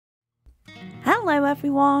Hello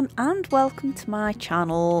everyone and welcome to my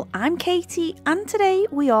channel. I'm Katie and today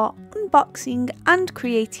we are unboxing and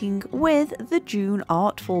creating with the June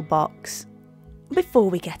Artful box. Before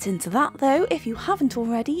we get into that though, if you haven't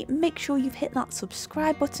already, make sure you've hit that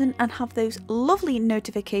subscribe button and have those lovely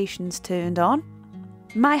notifications turned on.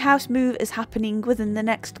 My house move is happening within the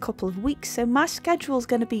next couple of weeks, so my schedule's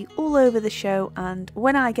going to be all over the show, and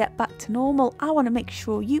when I get back to normal, I want to make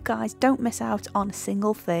sure you guys don't miss out on a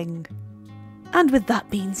single thing. And with that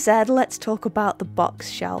being said, let's talk about the box,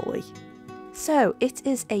 shall we? So, it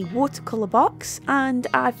is a watercolour box, and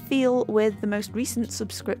I feel with the most recent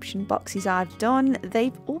subscription boxes I've done,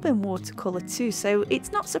 they've all been watercolour too, so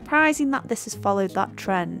it's not surprising that this has followed that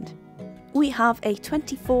trend. We have a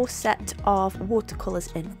 24 set of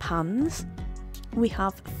watercolours in pans. We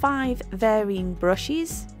have 5 varying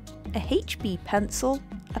brushes, a HB pencil,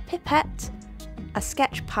 a pipette, a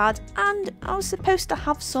sketch pad, and I was supposed to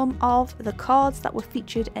have some of the cards that were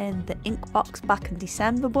featured in the ink box back in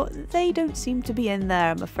December, but they don't seem to be in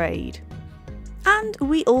there, I'm afraid. And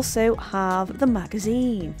we also have the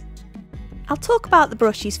magazine. I'll talk about the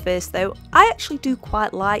brushes first though. I actually do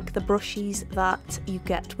quite like the brushes that you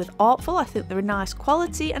get with Artful. I think they're a nice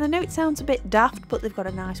quality, and I know it sounds a bit daft, but they've got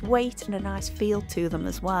a nice weight and a nice feel to them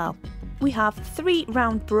as well. We have 3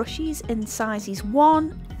 round brushes in sizes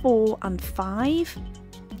 1, 4 and 5,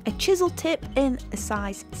 a chisel tip in a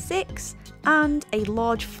size 6 and a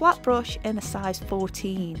large flat brush in a size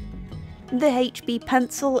 14. The HB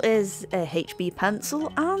pencil is a HB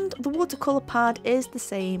pencil and the watercolour pad is the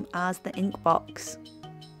same as the ink box.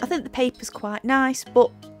 I think the paper's quite nice, but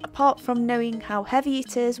apart from knowing how heavy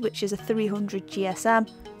it is, which is a 300 GSM,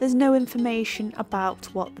 there's no information about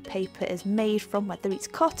what the paper is made from, whether it's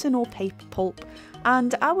cotton or paper pulp,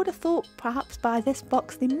 and I would have thought perhaps by this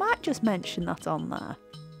box they might just mention that on there.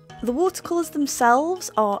 The watercolours themselves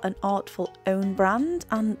are an Artful own brand,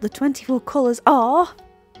 and the 24 colours are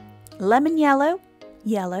lemon yellow,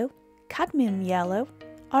 yellow, cadmium yellow,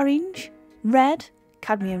 orange, red,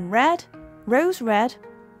 cadmium red, rose red,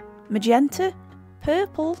 magenta,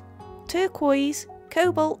 purple, turquoise,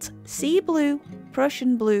 cobalt, sea blue,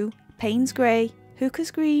 Prussian blue, Payne's grey,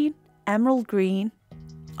 Hooker's green, emerald green,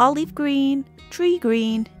 olive green, tree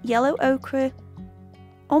green, yellow ochre,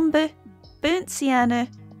 umber, burnt sienna,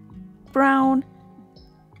 brown,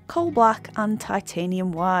 coal black and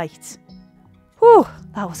titanium white. Whew,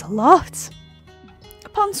 that was a lot.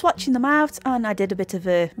 Upon swatching them out, and I did a bit of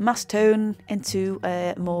a mass tone into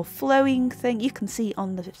a more flowing thing, you can see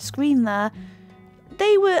on the screen there,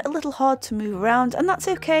 they were a little hard to move around, and that's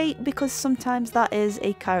okay because sometimes that is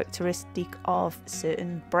a characteristic of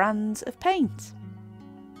certain brands of paint.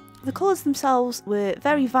 The colours themselves were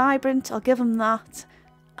very vibrant, I'll give them that.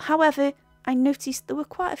 However, I noticed there were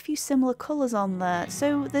quite a few similar colours on there,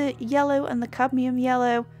 so the yellow and the cadmium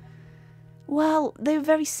yellow, well, they're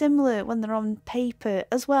very similar when they're on paper,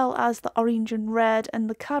 as well as the orange and red and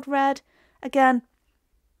the cad red. Again,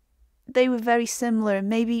 they were very similar, and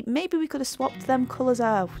maybe we could have swapped them colours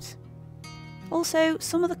out. Also,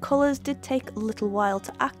 some of the colours did take a little while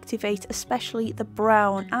to activate, especially the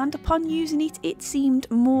brown, and upon using it, it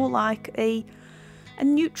seemed more like a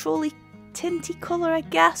neutrally tinty colour, I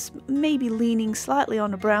guess, maybe leaning slightly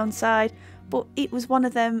on a brown side. But it was one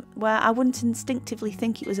of them where I wouldn't instinctively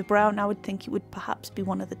think it was a brown, I would think it would perhaps be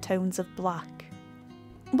one of the tones of black.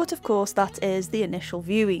 But of course that is the initial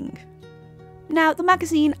viewing. Now the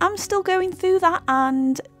magazine, I'm still going through that,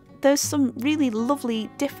 and there's some really lovely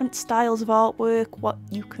different styles of artwork, what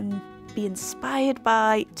you can be inspired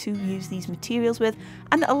by to use these materials with,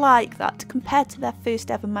 and I like that. Compared to their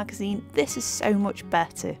first ever magazine, this is so much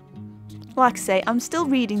better. Like I say, I'm still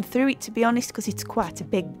reading through it, to be honest, because it's quite a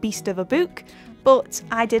big beast of a book, but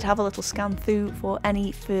I did have a little scan through for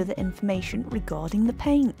any further information regarding the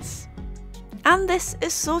paints. And this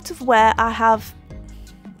is sort of where I have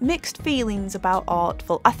mixed feelings about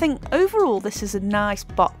Artful. I think overall this is a nice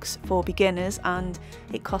box for beginners, and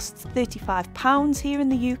it costs £35 here in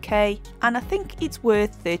the UK, and I think it's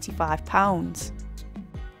worth £35.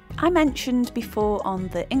 I mentioned before on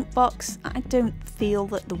the ink box, I don't feel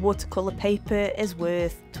that the watercolour paper is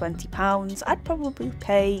worth £20. I'd probably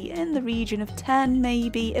pay in the region of 10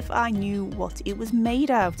 maybe if I knew what it was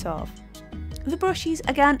made out of. The brushes,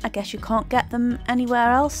 again, I guess you can't get them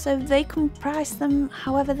anywhere else, so they can price them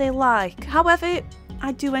however they like. However,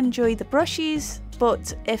 I do enjoy the brushes,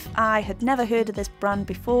 but if I had never heard of this brand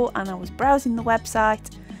before and I was browsing the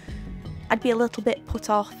website, I'd be a little bit put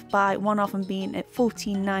off by one of them being at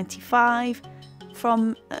 £14.95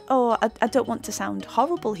 from, I don't want to sound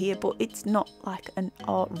horrible here, but it's not like an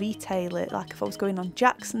art retailer. Like if I was going on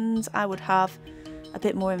Jackson's, I would have a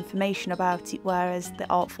bit more information about it, whereas the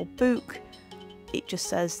Artful book, it just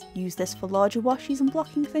says use this for larger washes and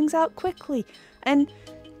blocking things out quickly. And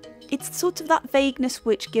it's sort of that vagueness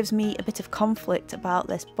which gives me a bit of conflict about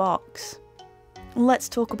this box. Let's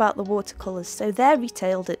talk about the watercolours. So they're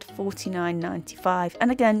retailed at $49.95,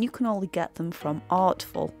 and again, you can only get them from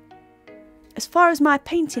Artful. As far as my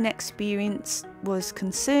painting experience was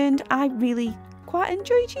concerned, I really quite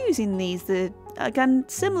enjoyed using these. They're, again,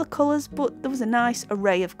 similar colours, but there was a nice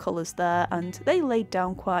array of colours there, and they laid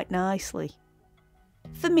down quite nicely.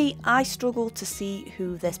 For me, I struggle to see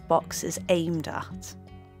who this box is aimed at.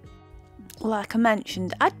 Like I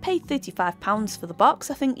mentioned, I'd pay £35 for the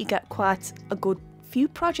box. I think you get quite a good few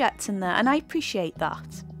projects in there, and I appreciate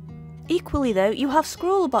that. Equally though, you have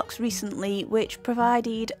Scrawlrbox recently, which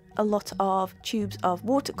provided a lot of tubes of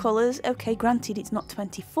watercolours. Okay, granted it's not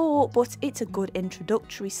 24, but it's a good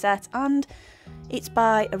introductory set, and it's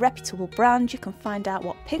by a reputable brand. You can find out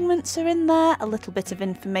what pigments are in there, a little bit of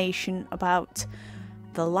information about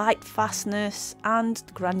the light fastness and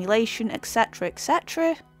granulation, etc,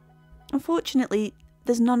 etc. Unfortunately,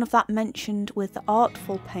 there's none of that mentioned with the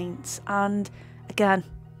Artful paints, and again,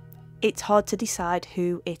 it's hard to decide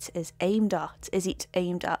who it is aimed at. Is it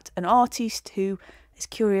aimed at an artist who is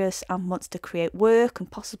curious and wants to create work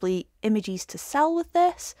and possibly images to sell with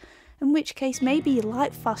this? In which case, maybe your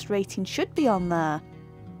light fast rating should be on there.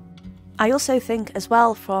 I also think as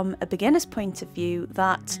well, from a beginner's point of view,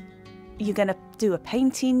 that you're going to do a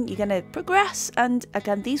painting, you're going to progress, and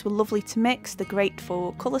again, these were lovely to mix, they're great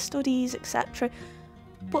for colour studies, etc.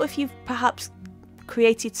 But if you've perhaps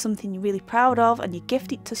created something you're really proud of and you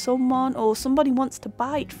gift it to someone, or somebody wants to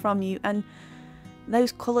buy it from you and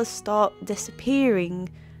those colours start disappearing,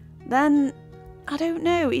 then I don't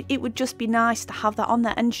know, it would just be nice to have that on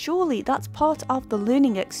there, and surely that's part of the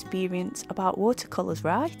learning experience about watercolours,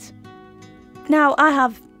 right? Now, I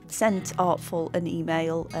have sent Artful an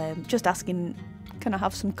email just asking, can I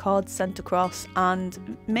have some cards sent across,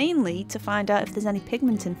 and mainly to find out if there's any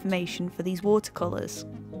pigment information for these watercolours.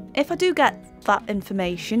 If I do get that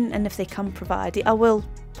information, and if they can provide it, I will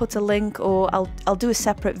put a link, or I'll do a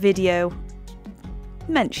separate video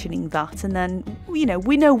mentioning that, and then, you know,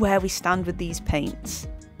 we know where we stand with these paints.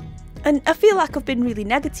 And I feel like I've been really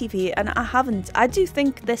negative here, and I haven't. I do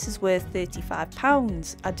think this is worth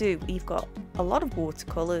 £35. I do. You've got a lot of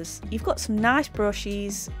watercolours, you've got some nice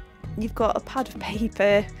brushes, you've got a pad of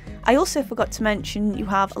paper. I also forgot to mention you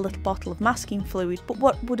have a little bottle of masking fluid, but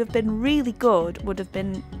what would have been really good would have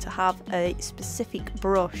been to have a specific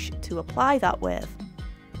brush to apply that with.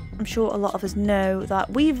 I'm sure a lot of us know that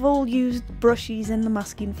we've all used brushes in the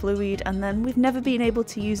masking fluid, and then we've never been able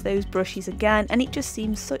to use those brushes again, and it just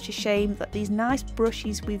seems such a shame that these nice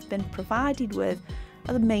brushes we've been provided with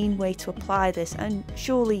are the main way to apply this, and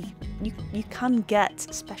surely you can get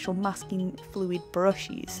special masking fluid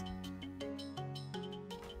brushes.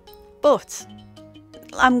 But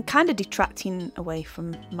I'm kind of detracting away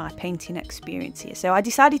from my painting experience here, so I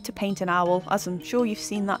decided to paint an owl, as I'm sure you've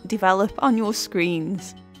seen that develop on your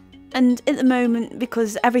screens. And at the moment,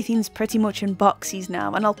 because everything's pretty much in boxes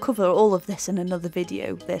now, and I'll cover all of this in another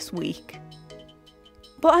video this week,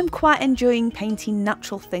 but I'm quite enjoying painting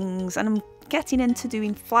natural things, and I'm getting into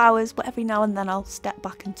doing flowers, but every now and then I'll step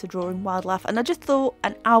back into drawing wildlife, and I just thought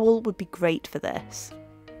an owl would be great for this.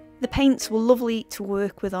 The paints were lovely to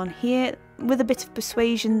work with on here. With a bit of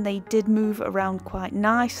persuasion, they did move around quite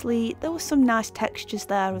nicely. There were some nice textures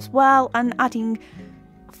there as well, and adding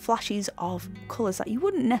flashes of colours that you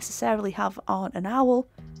wouldn't necessarily have on an owl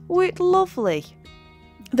worked lovely.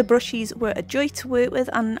 The brushes were a joy to work with,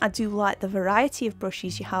 and I do like the variety of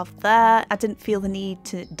brushes you have there. I didn't feel the need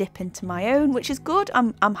to dip into my own, which is good.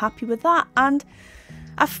 I'm happy with that, and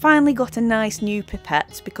I've finally got a nice new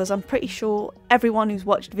pipette, because I'm pretty sure everyone who's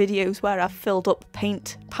watched videos where I've filled up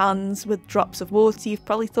paint pans with drops of water, you've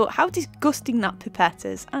probably thought how disgusting that pipette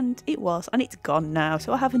is, and it was, and it's gone now,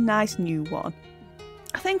 so I have a nice new one.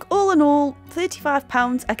 I think all in all,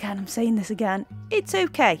 £35, again, I'm saying this again, it's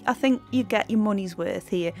okay. I think you get your money's worth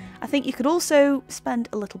here. I think you could also spend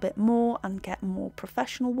a little bit more and get more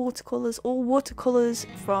professional watercolours, or watercolours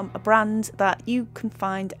from a brand that you can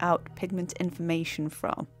find out pigment information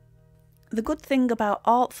from. The good thing about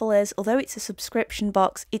Artful is, although it's a subscription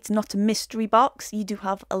box, it's not a mystery box. You do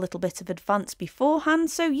have a little bit of advance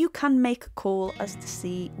beforehand, so you can make a call as to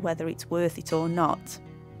see whether it's worth it or not.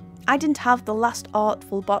 I didn't have the last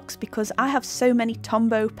Artful box because I have so many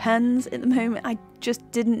Tombow pens at the moment, I just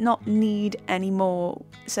did not need any more,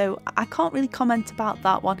 so I can't really comment about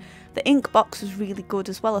that one. The ink box was really good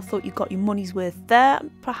as well. I thought you got your money's worth there.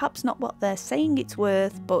 Perhaps not what they're saying it's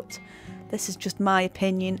worth, but This is just my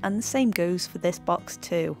opinion, and the same goes for this box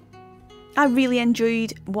too. I really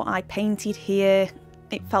enjoyed what I painted here.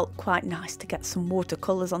 It felt quite nice to get some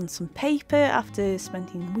watercolours on some paper after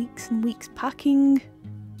spending weeks and weeks packing.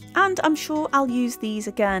 And I'm sure I'll use these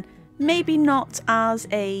again, maybe not as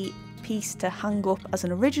a piece to hang up as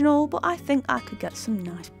an original, but I think I could get some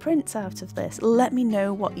nice prints out of this. Let me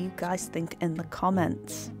know what you guys think in the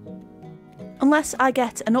comments. Unless I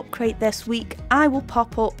get an upgrade this week, I will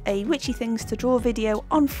pop up a Witchy Things to Draw video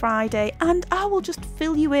on Friday, and I will just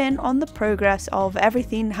fill you in on the progress of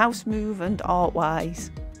everything house move and art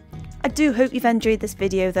wise. I do hope you've enjoyed this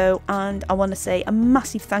video though, and I want to say a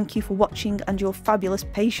massive thank you for watching and your fabulous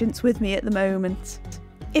patience with me at the moment.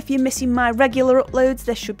 If you're missing my regular uploads,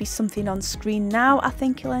 there should be something on screen now I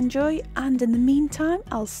think you'll enjoy, and in the meantime,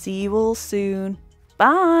 I'll see you all soon.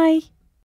 Bye!